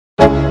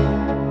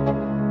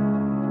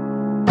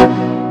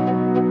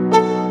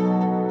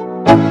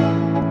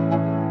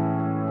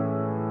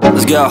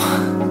go.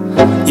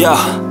 Yo,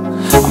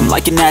 I'm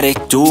like an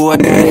addict, do I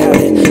gotta have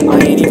it. I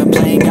ain't even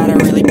playing, got a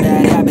really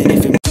bad habit.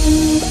 If it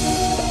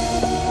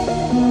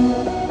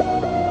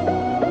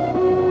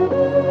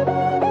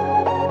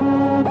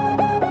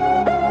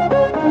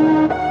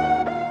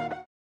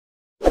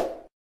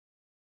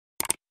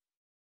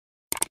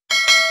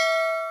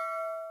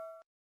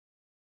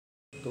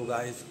तो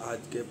guys, आज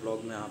के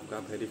blog में आपका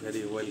very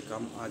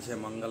welcome. आज है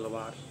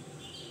मंगलवार,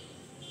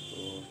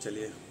 तो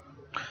चलिए।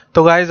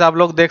 तो गाइस, आप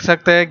लोग देख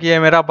सकते हैं कि ये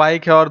मेरा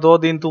बाइक है और 2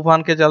 दिन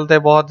तूफान के चलते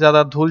बहुत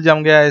ज़्यादा धूल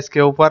जम गया है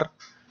इसके ऊपर।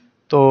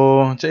 तो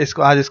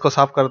इसको आज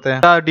साफ करते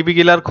हैं। डीबी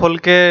किलर खोल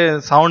के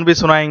साउंड भी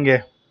सुनाएंगे,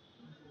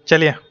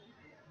 चलिए।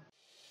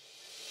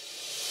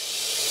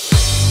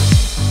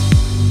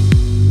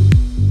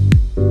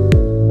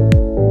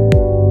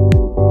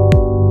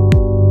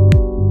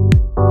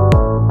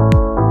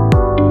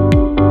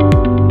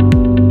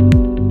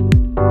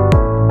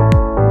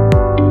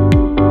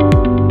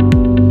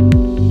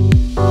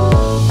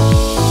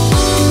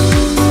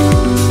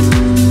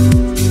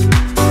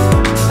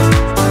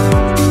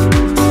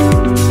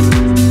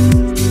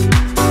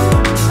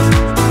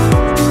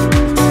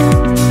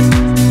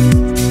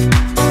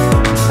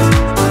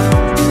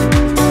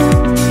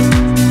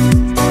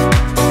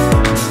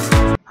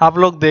 आप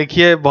लोग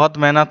देखिए, बहुत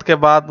मेहनत के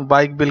बाद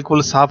बाइक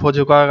बिल्कुल साफ हो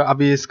चुका है।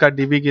 अभी इसका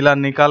डीबी किलर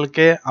निकाल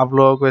के आप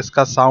लोगों को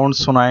इसका साउंड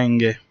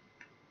सुनाएंगे।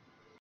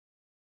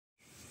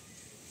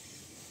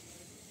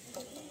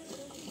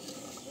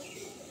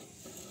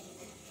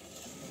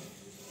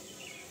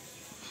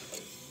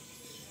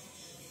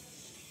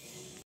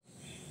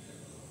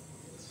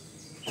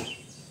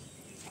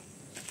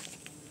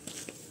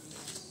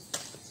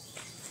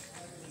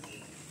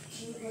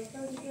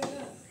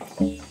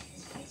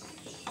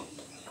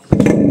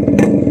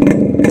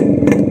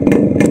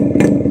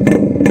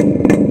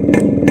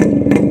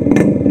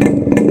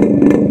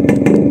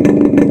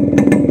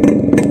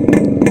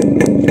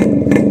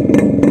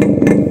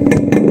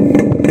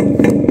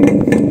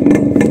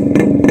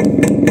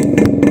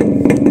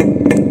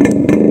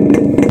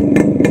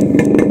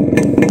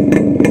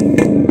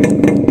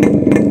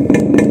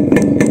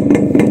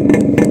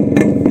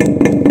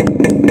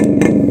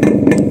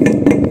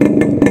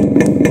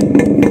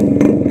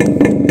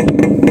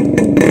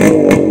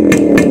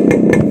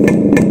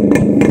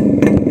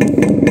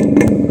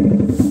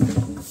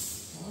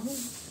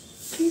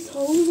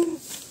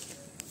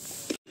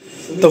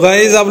 तो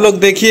गाइस, आप लोग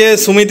देखिए,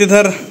 सुमित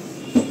इधर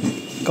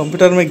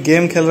कंप्यूटर में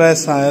गेम खेल रहा है,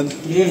 शायद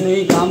गेम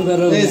नहीं, काम कर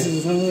रहा है।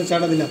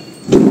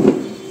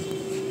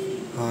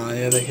 हाँ,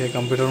 ये देखिए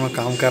कंप्यूटर में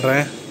काम कर रहे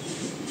हैं।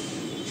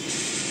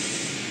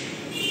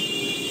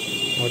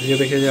 और ये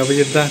देखिए अभी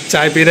जितना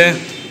चाय पी रहे हैं।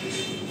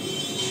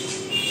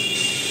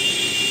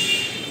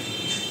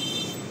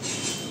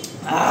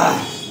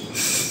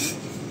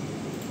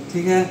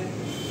 ठीक है,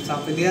 चाय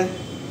पी लिया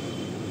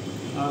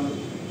और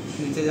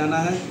नीचे जाना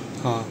है।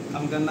 हाँ,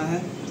 काम करना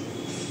है।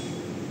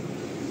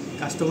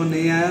 कस्टमर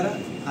नहीं आया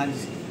आज,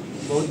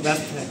 बहुत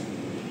व्यस्त है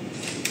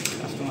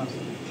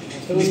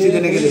कस्टमर। मिष्टी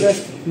देने के लिए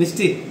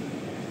मिष्टी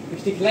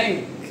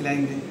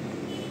खिलाएंगे।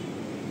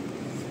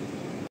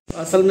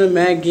 असल में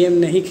मैं गेम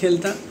नहीं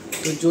खेलता,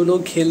 तो जो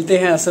लोग खेलते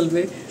हैं असल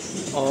में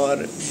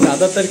और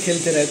ज़्यादातर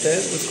खेलते रहते हैं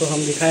उसको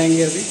हम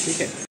दिखाएंगे अभी, ठीक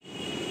है।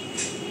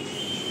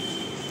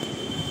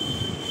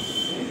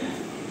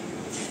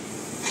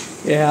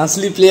 ये है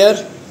असली प्लेयर,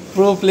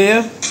 प्रो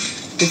प्लेयर,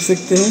 देख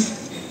सकते हैं।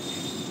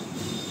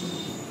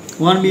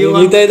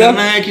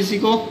 करना है किसी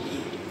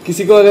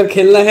को अगर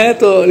खेलना है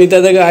तो नीता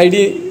का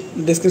आईडी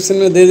डिस्क्रिप्शन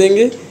में दे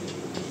देंगे।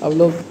 आप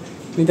लोग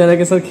नीता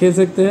के साथ खेल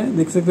सकते हैं,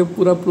 देख सकते हैं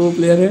पूरा प्रो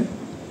प्लेयर है।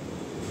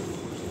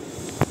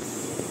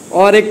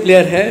 और एक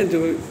प्लेयर है जो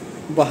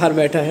बाहर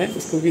बैठा है,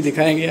 उसको भी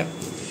दिखाएंगे आप।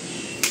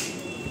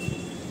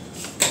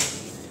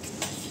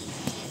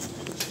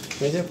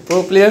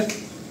 Pro player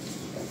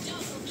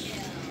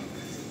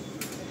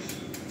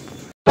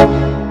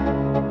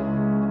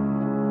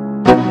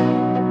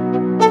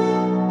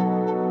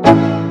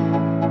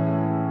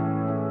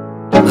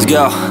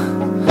go.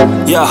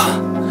 Yo,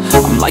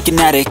 I'm like an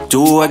addict,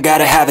 do I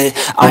gotta have it.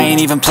 I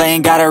ain't even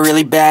playing, got a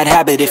really bad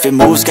habit. If it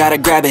moves, gotta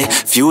grab it,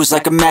 fuse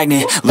like a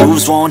magnet.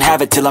 Lose, won't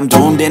have it till I'm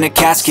doomed in a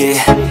casket.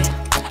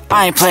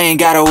 I ain't playing,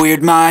 got a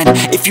weird mind.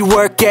 If you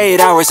work 8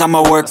 hours,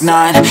 I'ma work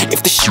 9.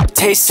 If the shit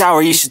tastes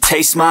sour, you should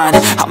taste mine.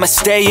 I'ma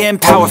stay in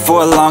power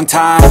for a long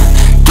time.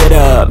 Get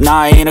up, nah,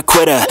 I ain't a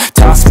quitter.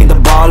 Toss me the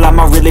ball, I'm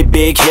a really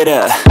big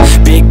hitter.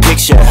 Big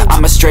picture,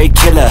 I'm a straight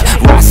killer.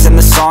 Rising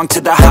the song to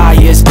the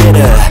highest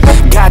bidder.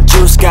 Got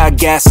juice, got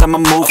gas, I'ma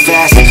move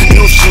fast.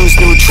 New shoes,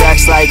 new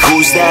tracks, like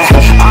who's that?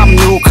 I'm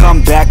new,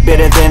 come back,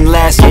 better than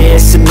last. Yeah,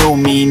 it's a new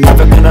me,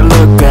 never gonna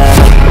look back.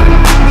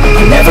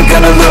 Never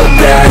gonna look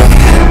back.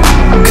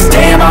 Cause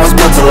damn, I was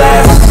built to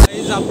last.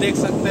 आप देख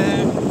सकते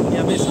हैं कि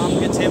अभी शाम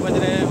के 6 बज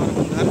रहे हैं और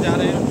हम घर जा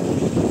रहे हैं।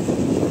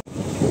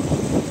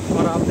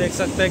 और आप देख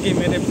सकते हैं कि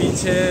मेरे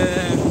पीछे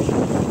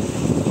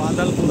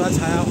बादल पूरा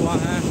छाया हुआ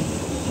है।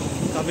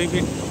 कभी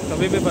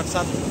भी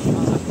बरसात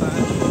आ सकता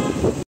है।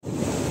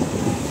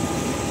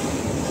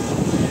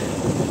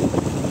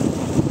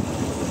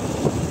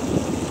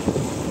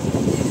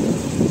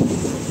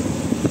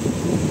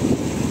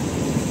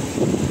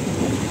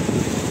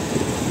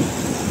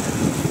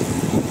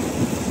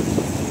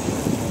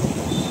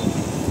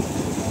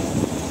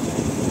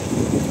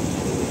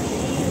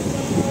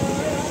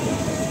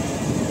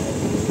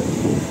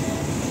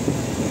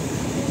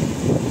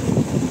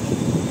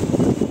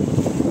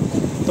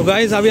 तो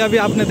गाइस अभी अभी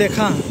आपने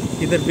देखा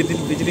इधर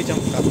बिजली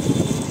चमका।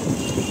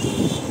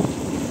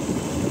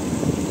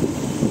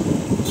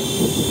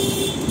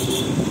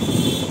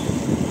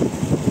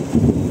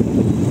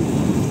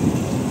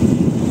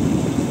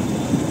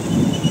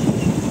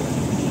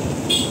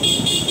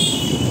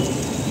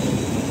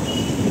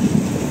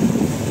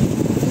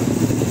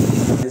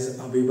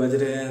 अभी बज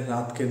रहे हैं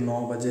रात के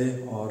 9 बजे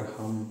और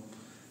हम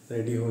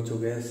रेडी हो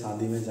चुके हैं,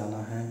 शादी में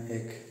जाना है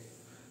एक।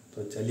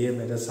 तो चलिए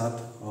मेरे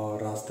साथ,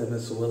 और रास्ते में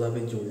सुबह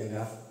भी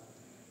जुड़ेगा,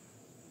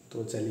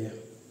 तो चलिए।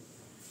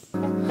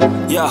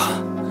 Yeah,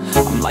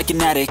 I'm like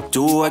an addict,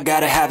 do I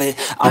gotta have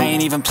it. I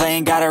ain't even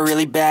playing, got a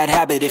really bad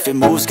habit. If it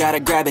moves,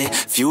 gotta grab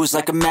it, fuse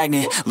like a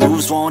magnet.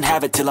 Lose, won't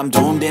have it till I'm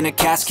doomed in a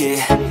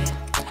casket.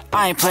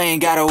 I ain't playing,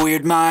 got a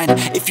weird mind.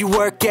 If you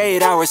work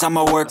 8 hours,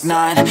 I'ma work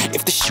 9.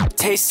 If the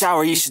shit tastes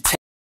sour, you should take